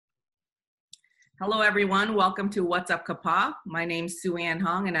Hello, everyone. Welcome to What's Up, CAPAW. My name's Sue Ann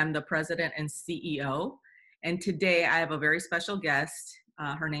Hung, and I'm the president and CEO. And today I have a very special guest.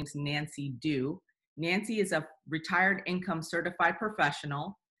 Her name's Nancy Du. Nancy is a retired income certified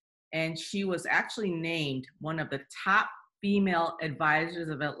professional, and she was actually named one of the top female advisors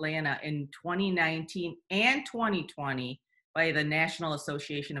of Atlanta in 2019 and 2020 by the National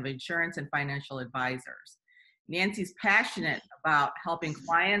Association of Insurance and Financial Advisors. Nancy's passionate about helping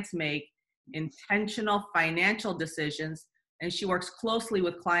clients make intentional financial decisions, and she works closely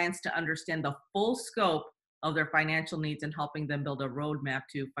with clients to understand the full scope of their financial needs and helping them build a roadmap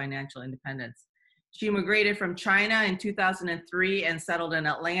to financial independence. She immigrated from China in 2003 and settled in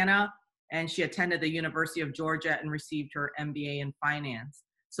Atlanta, and she attended the University of Georgia and received her MBA in finance.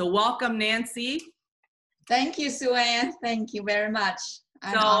 So welcome, Nancy. Thank you, Sue Ann. Thank you very much.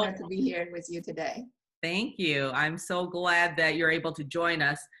 I'm honored to be here with you today. Thank you. I'm so glad that you're able to join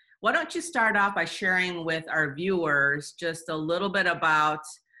us. Why don't you start off by sharing with our viewers just a little bit about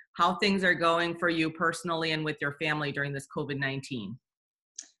how things are going for you personally and with your family during this COVID-19?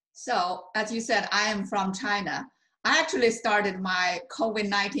 So, as you said, I am from China. I actually started my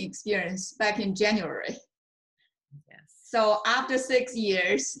COVID-19 experience back in January. Yes. So after 6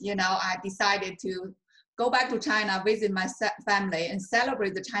 years, I decided to go back to China, visit my family, and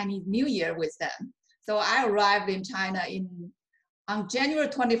celebrate the Chinese New Year with them. So I arrived in China on January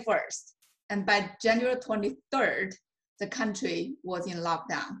 21st, and by January 23rd, the country was in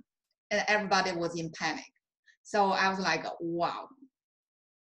lockdown and everybody was in panic. So I was like, wow,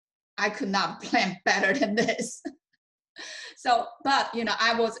 I could not plan better than this. But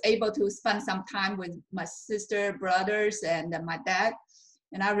I was able to spend some time with my sister, brothers, and my dad.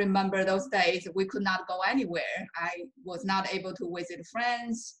 And I remember those days we could not go anywhere. I was not able to visit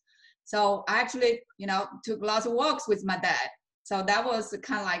friends. So I actually, took lots of walks with my dad. So that was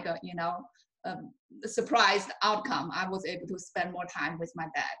kind of like a surprise outcome. I was able to spend more time with my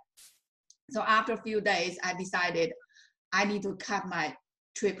dad. So after a few days, I decided I need to cut my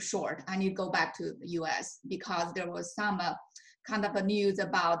trip short. I need to go back to the US because there was some kind of a news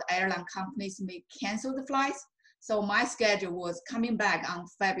about airline companies may cancel the flights. So my schedule was coming back on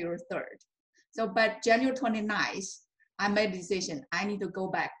February 3rd. So by January 29th, I made a decision. I need to go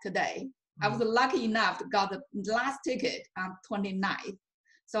back today. I was lucky enough to get the last ticket on 29th.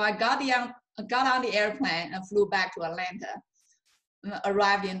 So I got on the airplane and flew back to Atlanta,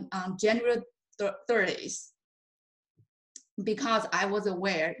 arrived on January 30th. Because I was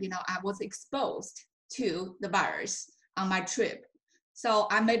aware, I was exposed to the virus on my trip. So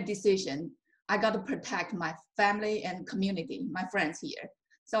I made a decision. I got to protect my family and community, my friends here.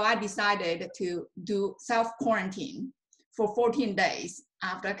 So I decided to do self-quarantine for 14 days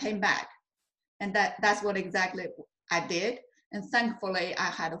after I came back. And that's what exactly I did. And thankfully,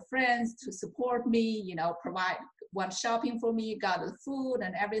 I had friends to support me, went shopping for me, got the food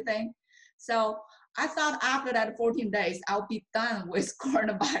and everything. So I thought after that 14 days, I'll be done with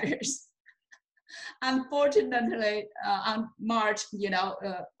coronavirus. Unfortunately, on March,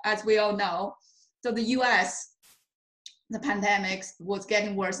 as we all know, so the US, the pandemic was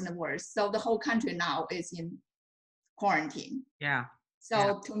getting worse and worse. So the whole country now is in quarantine. Yeah.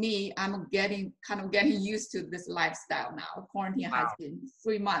 So to me, I'm getting used to this lifestyle now. Quarantine has been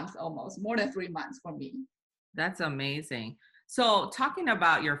 3 months almost, more than 3 months for me. That's amazing. So talking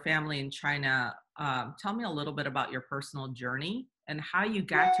about your family in China, tell me a little bit about your personal journey and how you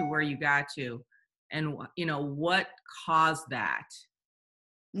got to where you got to and, what caused that?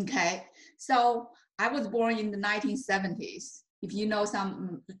 Okay. So I was born in the 1970s. If you know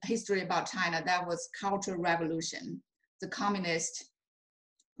some history about China, that was Cultural Revolution. The communist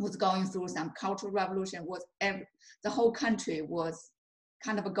was going through some cultural revolution. The whole country was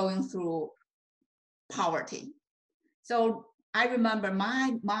kind of going through poverty. So I remember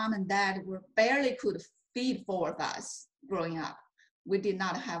my mom and dad barely could feed 4 of us growing up. We did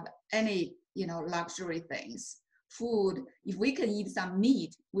not have any, luxury things. Food, if we can eat some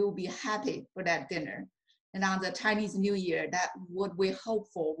meat, we will be happy for that dinner. And on the Chinese New Year, that what we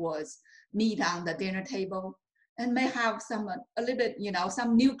hoped for was meat on the dinner table and may have a little bit,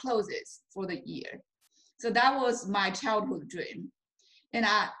 some new clothes for the year. So that was my childhood dream. And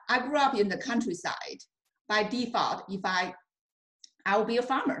I grew up in the countryside. By default, I will be a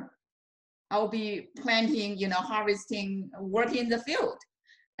farmer. I will be planting, harvesting, working in the field.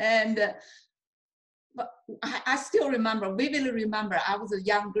 And but I still vividly remember, I was a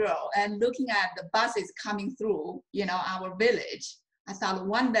young girl and looking at the buses coming through, our village. I thought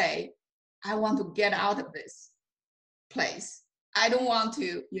one day I want to get out of this place. I don't want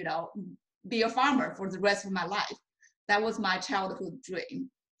to, be a farmer for the rest of my life. That was my childhood dream.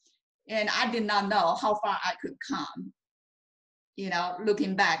 And I did not know how far I could come,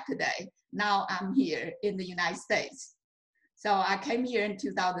 looking back today. Now I'm here in the United States. So I came here in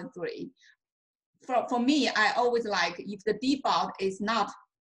 2003. For me, I always like, if the default is not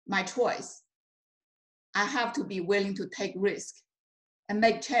my choice, I have to be willing to take risk and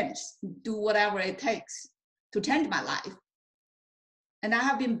make change, do whatever it takes to change my life. And I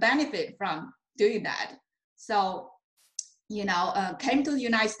have been benefit from doing that. So, came to the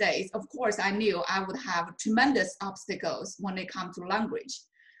United States. Of course, I knew I would have tremendous obstacles when it comes to language.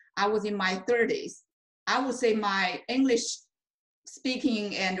 I was in my 30s. I would say my English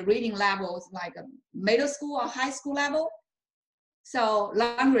speaking and reading levels like a middle school or high school level. So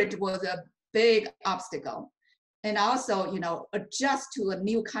language was a big obstacle. And also, adjust to a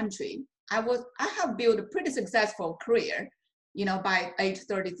new country. I have built a pretty successful career, by age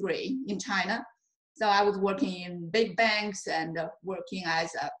 33 in China. So I was working in big banks and working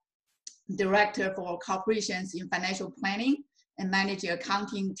as a director for corporations in financial planning and managing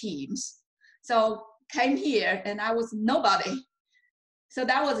accounting teams. So came here and I was nobody. So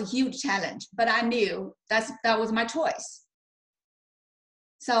that was a huge challenge, but I knew that was my choice.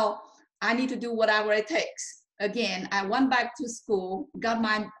 So I need to do whatever it takes. Again, I went back to school, got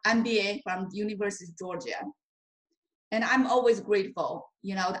my MBA from the University of Georgia. And I'm always grateful.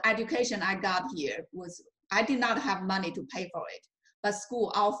 The education I got here I did not have money to pay for it, but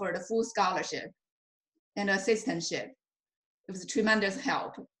school offered a full scholarship and assistantship. It was a tremendous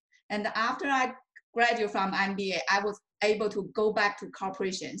help. And after I graduated from MBA, I was able to go back to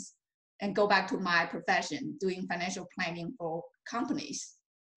corporations and go back to my profession, doing financial planning for companies.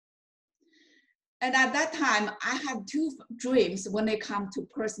 And at that time, I had two dreams when it comes to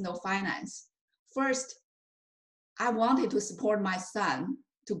personal finance. First, I wanted to support my son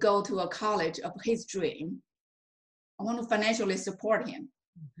to go to a college of his dream. I want to financially support him.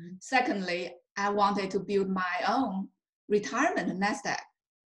 Mm-hmm. Secondly, I wanted to build my own retirement nest egg.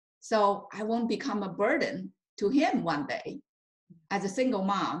 So I won't become a burden to him one day. As a single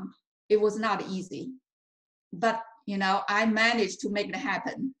mom, it was not easy. But, I managed to make it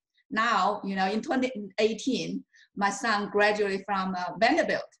happen. Now, in 2018, my son graduated from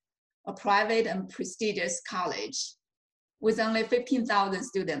Vanderbilt, a private and prestigious college with only 15,000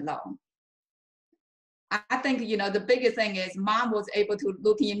 student loan. I think, the biggest thing is mom was able to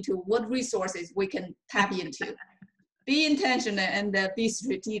look into what resources we can tap into. Be intentional and be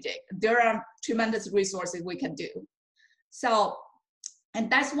strategic. There are tremendous resources we can do. So,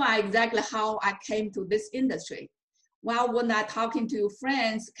 and that's why exactly how I came to this industry. Well, when I talking to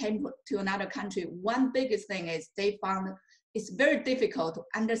friends came to another country, one biggest thing is they found it's very difficult to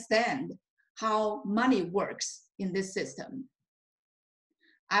understand how money works in this system.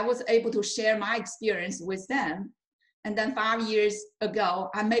 I was able to share my experience with them. And then 5 years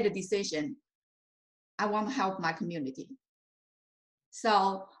ago, I made a decision. I want to help my community.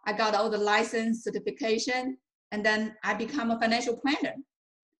 So I got all the license certification, and then I become a financial planner.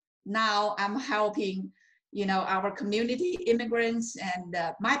 Now I'm helping our community, immigrants, and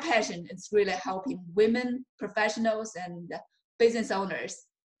my passion is really helping women, professionals, and business owners,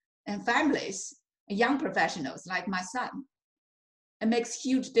 and families, and young professionals like my son. It makes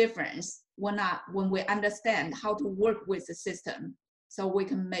huge difference when we understand how to work with the system, so we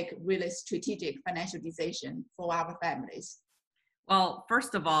can make really strategic financial decisions for our families. Well,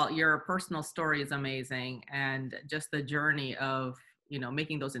 first of all, your personal story is amazing, and just the journey of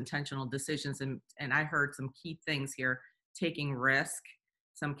making those intentional decisions. And I heard some key things here: taking risk,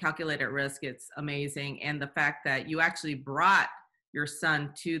 some calculated risk. It's amazing. And the fact that you actually brought your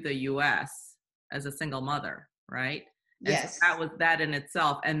son to the US as a single mother, right? Yes. And so that was that in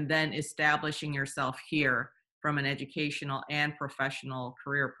itself. And then establishing yourself here from an educational and professional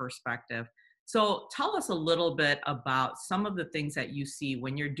career perspective. So tell us a little bit about some of the things that you see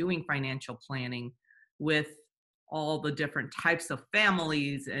when you're doing financial planning with all the different types of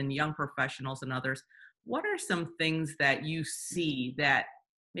families and young professionals and others. What are some things that you see that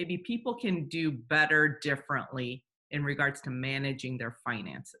maybe people can do better differently in regards to managing their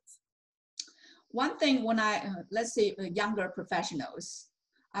finances? One thing when let's say younger professionals,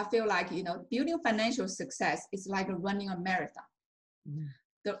 I feel like, building financial success is like running a marathon. Mm-hmm.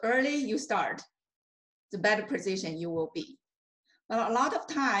 The earlier you start, the better position you will be. But a lot of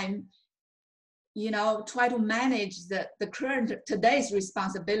time, try to manage the current today's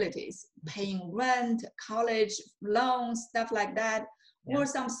responsibilities, paying rent, college loans, stuff like that, or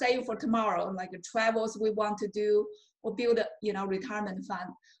some save for tomorrow, like the travels we want to do, or build a, retirement fund.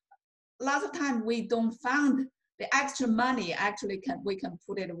 A lot of time we don't find the extra money we can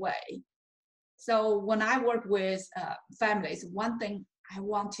put it away. So when I work with families, one thing I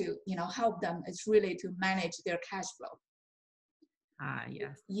want to, help them is really to manage their cash flow. Ah,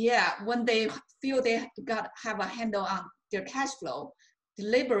 yes. Yeah, when they feel they have a handle on their cash flow,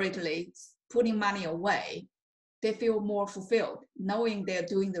 deliberately putting money away, they feel more fulfilled, knowing they're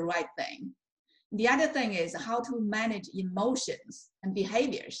doing the right thing. The other thing is how to manage emotions and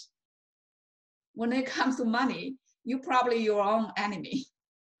behaviors. When it comes to money, you're probably your own enemy.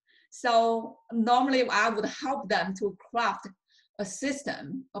 So normally I would help them to craft a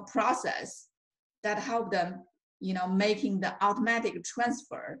system, a process that help them, making the automatic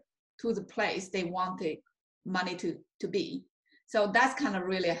transfer to the place they want the money to be. So that's kind of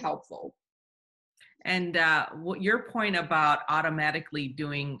really helpful. And what your point about automatically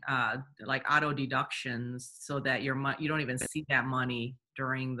doing like auto deductions so that you don't even see that money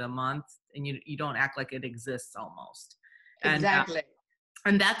during the month, and you don't act like it exists almost. Exactly.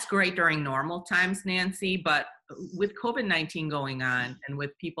 And that's great during normal times, Nancy, but with COVID-19 going on and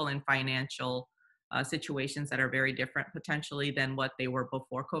with people in financial situations that are very different potentially than what they were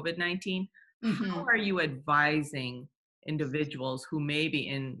before COVID-19, how are you advising individuals who may be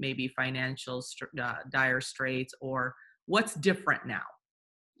in financial dire straits, or what's different now?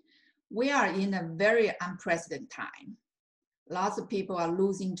 We are in a very unprecedented time. Lots of people are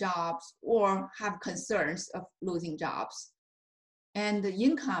losing jobs or have concerns of losing jobs. And the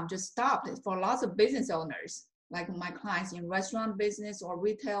income just stopped for lots of business owners, like my clients in restaurant business or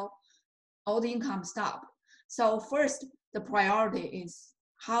retail, all the income stopped. So first, the priority is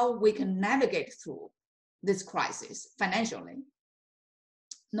how we can navigate through this crisis financially.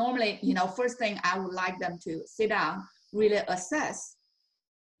 Normally, first thing I would like them to sit down, really assess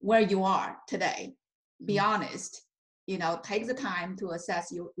where you are today. Be honest, take the time to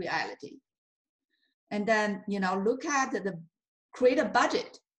assess your reality. And then, look at create a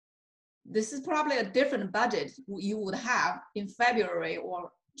budget. This is probably a different budget you would have in February or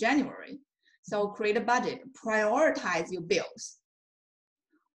January. So create a budget, prioritize your bills.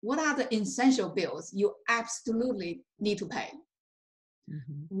 What are the essential bills you absolutely need to pay?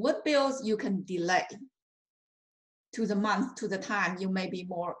 What bills you can delay to the month, to the time you may be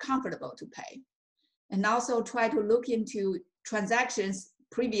more comfortable to pay? And also try to look into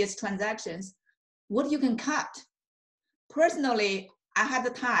previous transactions, what you can cut. Personally, I had the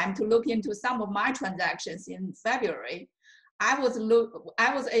time to look into some of my transactions in February. I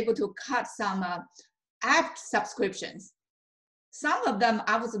was able to cut some app subscriptions. Some of them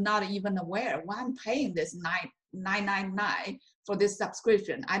I was not even aware why I'm paying this $9.99 for this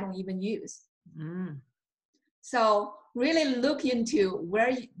subscription I don't even use. So really look into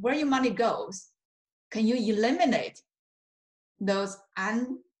where your money goes. Can you eliminate those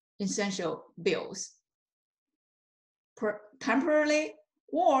unessential bills temporarily,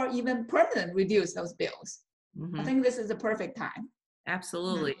 or even permanently reduce those bills? I think this is the perfect time.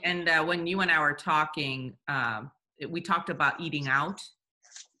 Absolutely. And when you and I were talking, we talked about eating out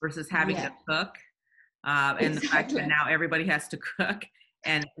versus having to cook, and the fact that now everybody has to cook,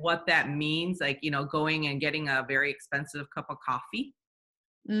 and what that means, like, going and getting a very expensive cup of coffee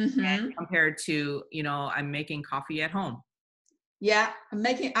and compared to, I'm making coffee at home. Yeah, I'm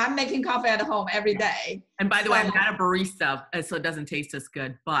making coffee at home every day. And by the way, I'm not a barista, so it doesn't taste as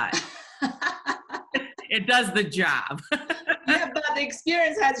good, but it does the job. Yeah, but the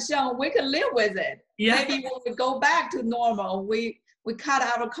experience has shown we can live with it. Yeah. Maybe when we go back to normal, we cut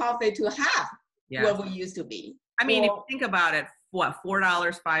our coffee to half what we used to be. I mean, if you think about it, what, $4,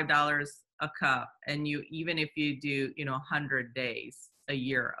 $5 a cup, and even if you do, 100 days a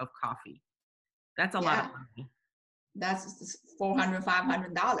year of coffee, that's a lot of money. That's $400,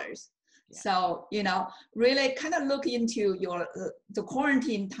 $500. So, really kind of look into the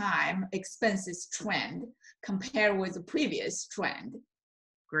quarantine time expenses trend compared with the previous trend.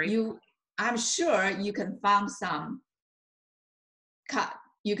 Great. I'm sure you can find some cut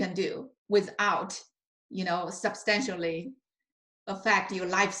you can do without, substantially affect your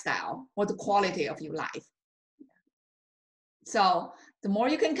lifestyle or the quality of your life. So the more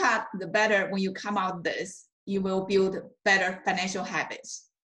you can cut, the better. When you come out of this, you will build better financial habits.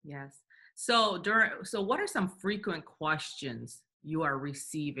 Yes. So what are some frequent questions you are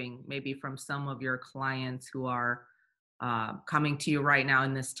receiving, maybe from some of your clients who are coming to you right now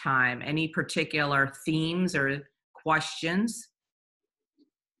in this time? Any particular themes or questions?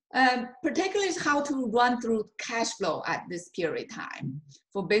 Particularly how to run through cash flow at this period of time.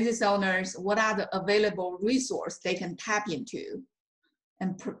 For business owners, what are the available resources they can tap into?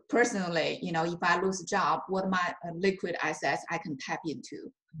 And personally, if I lose a job, what are my liquid assets I can tap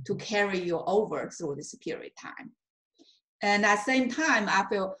into to carry you over through this period of time? And at the same time, I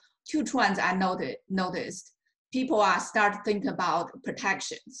feel two trends I noticed. people are start to think about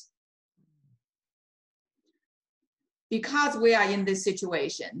protections. Because we are in this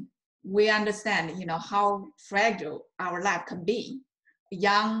situation, we understand, how fragile our life can be.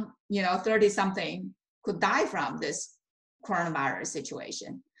 Young, 30-something could die from this coronavirus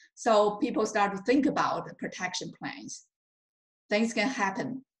situation. So people start to think about the protection plans. Things can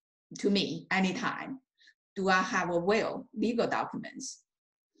happen to me anytime. Do I have a will, legal documents?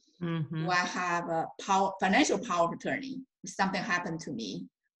 Mm-hmm. Do I have a financial power of attorney? If something happened to me,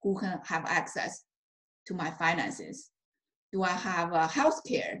 who can have access to my finances? Do I have a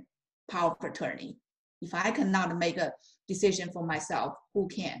healthcare power of attorney? If I cannot make a decision for myself, who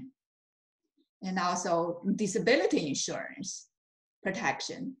can? And also disability insurance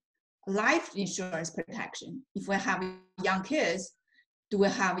protection, life insurance protection. If we have young kids, do we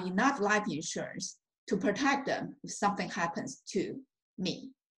have enough life insurance to protect them if something happens to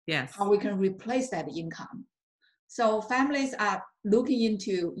me? Yes. How we can replace that income. So families are looking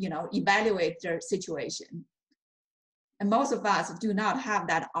into, evaluate their situation. And most of us do not have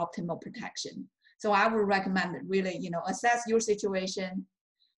that optimal protection. So I would recommend really, assess your situation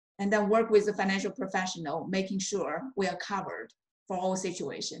and then work with a financial professional, making sure we are covered for all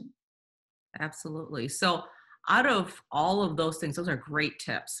situations. Absolutely. So out of all of those things, those are great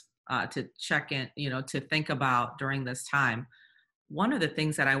tips to check in, to think about during this time. One of the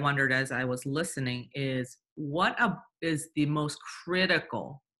things that I wondered as I was listening is what is the most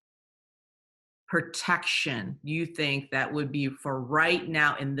critical protection you think that would be for right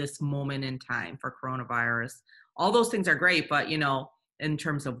now in this moment in time for coronavirus? All those things are great, but in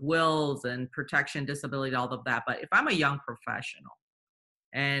terms of wills and protection, disability, all of that. But if I'm a young professional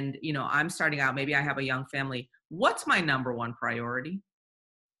and I'm starting out, maybe I have a young family, what's my number one priority?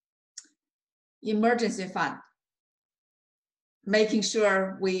 Emergency fund. Making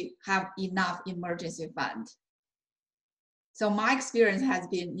sure we have enough emergency fund. So my experience has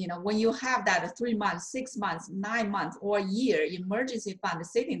been, when you have that 3 months, 6 months, 9 months, or a year emergency fund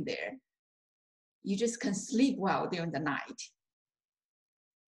sitting there, you just can sleep well during the night.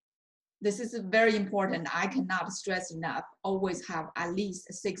 This is very important. I cannot stress enough. Always have at least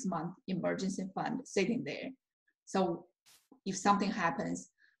a 6-month emergency fund sitting there. So if something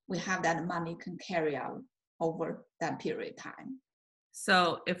happens, we have that money can carry out over that period of time.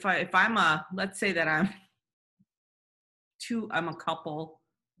 So if I'm let's say that I'm a couple,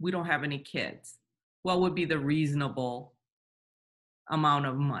 we don't have any kids, what would be the reasonable amount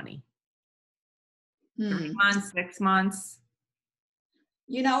of money? 3 months, 6 months?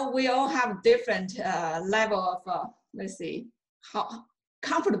 We all have different level of, let's see, how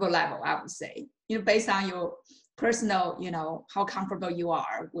comfortable level, I would say, based on your personal, how comfortable you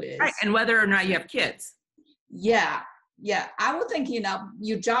are with. Right, and whether or not you have kids. Yeah, I would think,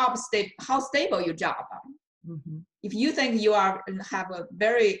 your job, how stable your job are. Mm-hmm. If you think you have a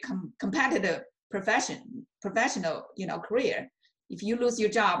very competitive professional, career, if you lose your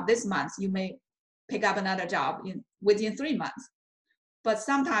job this month, you may pick up another job within 3 months. But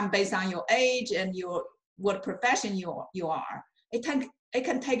sometimes based on your age and what profession you are, it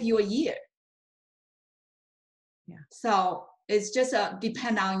can take you a year. Yeah. So it's just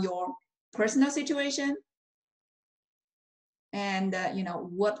depend on your personal situation and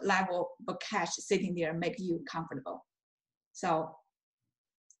what level of cash sitting there make you comfortable. So,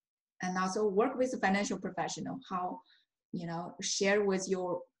 and also work with a financial professional, how share with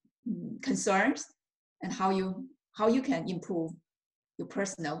your concerns and how you can improve your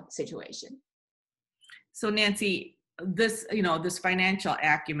personal situation. So Nancy, this financial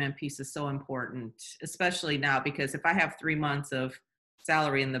acumen piece is so important, especially now, because if I have 3 months of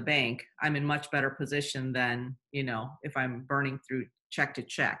salary in the bank, I'm in much better position than, if I'm burning through check to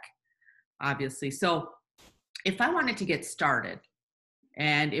check, obviously. So if I wanted to get started,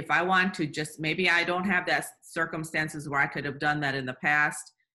 and if I want to maybe I don't have that circumstances where I could have done that in the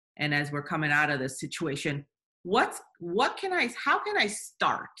past, and as we're coming out of this situation, how can I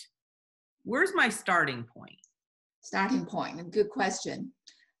start? Where's my starting point? Starting point, good question.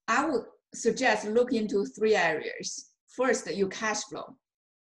 I would suggest look into 3 areas. First, your cash flow.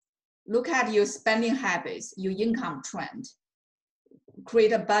 Look at your spending habits, your income trend.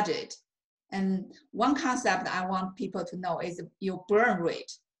 Create a budget. And one concept I want people to know is your burn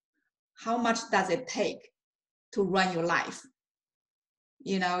rate. How much does it take to run your life?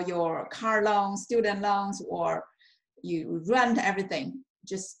 Your car loans, student loans, or you rent everything,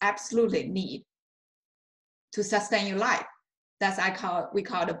 just absolutely need to sustain your life. We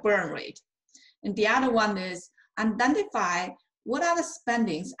call the burn rate. And the other one is identify what other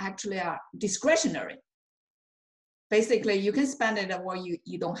spendings actually are discretionary. Basically, you can spend it or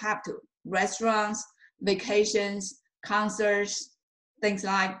you don't have to. Restaurants, vacations, concerts, things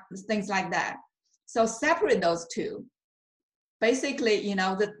like that. So separate those two. Basically, you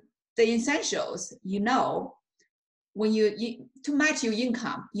know, the essentials, you know, when you to match your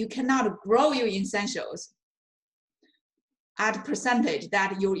income, you cannot grow your essentials at percentage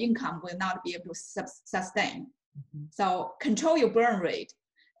that your income will not be able to sustain. Mm-hmm. So control your burn rate,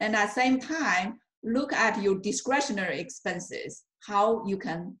 and at the same time, look at your discretionary expenses, how you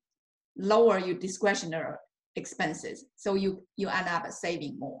can lower your discretionary expenses so you end up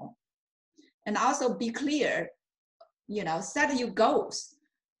saving more. And also be clear, you know, set your goals.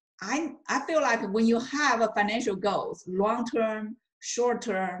 I feel like when you have a financial goals, long-term,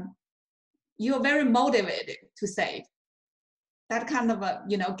 short-term, you're very motivated to save. That kind of a,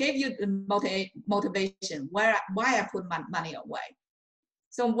 you know, gave you the motivation why I put my money away.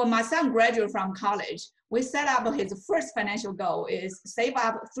 So when my son graduated from college, we set up his first financial goal is save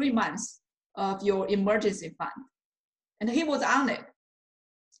up 3 months of your emergency fund. And he was on it.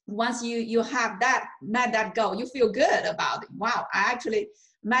 Once you have that, met that goal, you feel good about it. Wow, I actually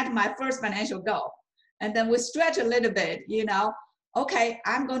met my first financial goal. And then we stretch a little bit, you know, okay,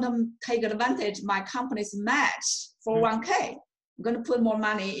 I'm going to take advantage of my company's match 401k. I'm going to put more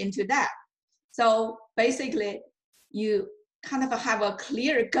money into that. So basically, you kind of have a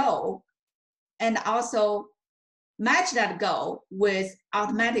clear goal and also match that goal with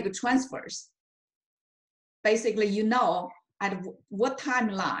automatic transfers. Basically, you know at what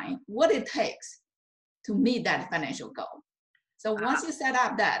timeline, what it takes to meet that financial goal. So once you set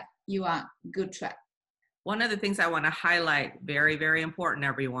up that, you are good track. One of the things I want to highlight, very, very important,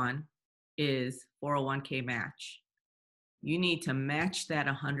 everyone, is 401k match. You need to match that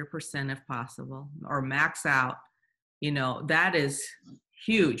 100% if possible, or max out. You know, that is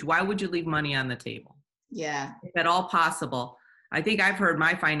huge. Why would you leave money on the table? Yeah. If at all possible. I think I've heard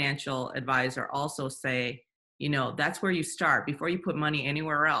my financial advisor also say, you know, that's where you start. Before you put money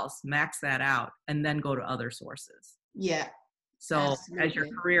anywhere else, max that out and then go to other sources. Yeah. So absolutely. As your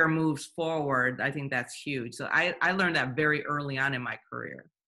career moves forward, I think that's huge. So I learned that very early on in my career.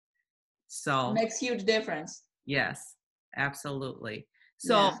 So it makes huge difference. Yes, absolutely.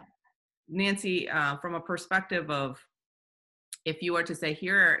 So yeah. Nancy, from a perspective of, if you were to say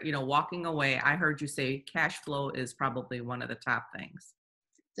here, you know, walking away, I heard you say cash flow is probably one of the top things.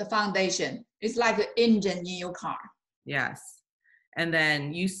 The foundation. It's like an engine in your car. Yes. And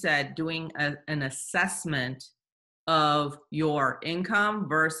then you said doing an assessment of your income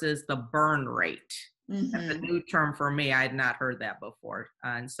versus the burn rate. Mm-hmm. That's a new term for me. I had not heard that before.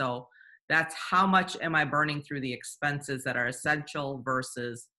 And so that's how much am I burning through the expenses that are essential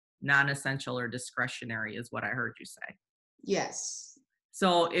versus non-essential or discretionary is what I heard you say. Yes.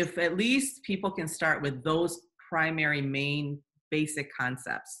 So if at least people can start with those primary main basic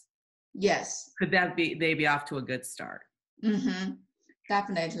concepts. Yes. Could that be, they be off to a good start? Mm-hmm.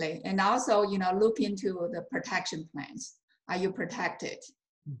 Definitely. And also, you know, look into the protection plans. Are you protected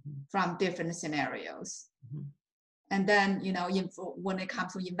from different scenarios? And then, you know, when it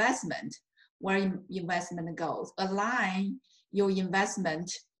comes to investment, where investment goes, align your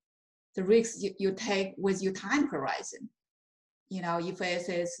investment, the risks you take with your time horizon. You know, if it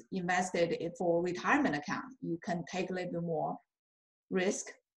is invested for retirement account, you can take a little bit more risk.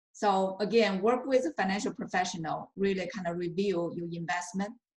 So again, work with a financial professional, really kind of review your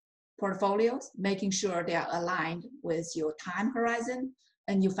investment portfolios, making sure they are aligned with your time horizon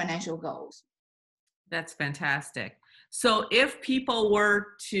and your financial goals. That's fantastic. So if people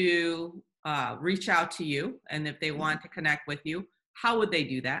were to reach out to you and if they want to connect with you, how would they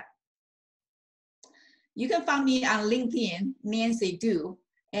do that? You can find me on LinkedIn, Nancy Du,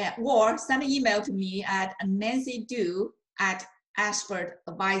 or send an email to me at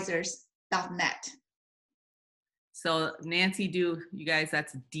nancydu@ashfordadvisors.net. So Nancy Du, you guys,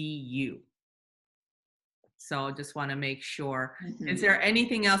 that's DU. So just want to make sure. Is there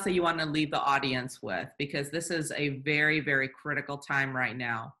anything else that you want to leave the audience with? Because this is a very, very critical time right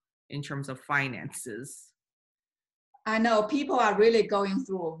now in terms of finances. I know people are really going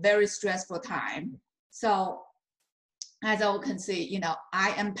through a very stressful time. So as all can see, you know,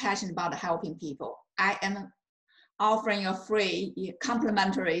 I am passionate about helping people. I am offering a free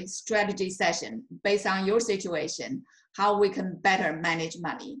complimentary strategy session based on your situation, how we can better manage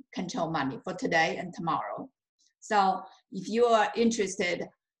money, control money for today and tomorrow. So if you are interested,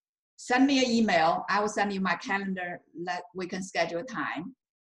 send me an email. I will send you my calendar that we can schedule time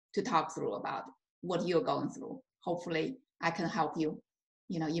to talk through about what you're going through. Hopefully I can help you,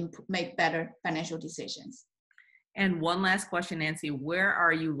 you know, make better financial decisions. And one last question, Nancy, where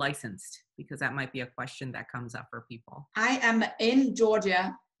are you licensed? Because that might be a question that comes up for people. I am in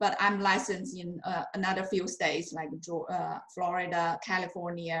Georgia, but I'm licensed in another few states like Florida,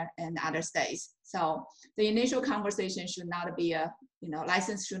 California, and other states. So the initial conversation should not be a,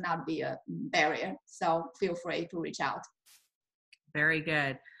 license should not be a barrier. So feel free to reach out. Very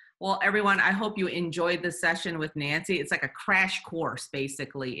good. Well, everyone, I hope you enjoyed the session with Nancy. It's like a crash course,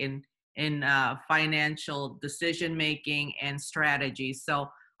 basically, in financial decision-making and strategy. So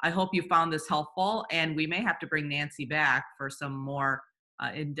I hope you found this helpful, and we may have to bring Nancy back for some more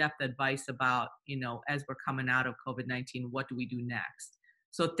in-depth advice about, as we're coming out of COVID-19, what do we do next?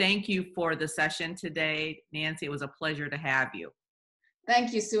 So thank you for the session today, Nancy. It was a pleasure to have you.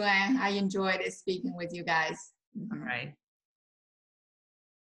 Thank you, Sue Ann. I enjoyed speaking with you guys. All right.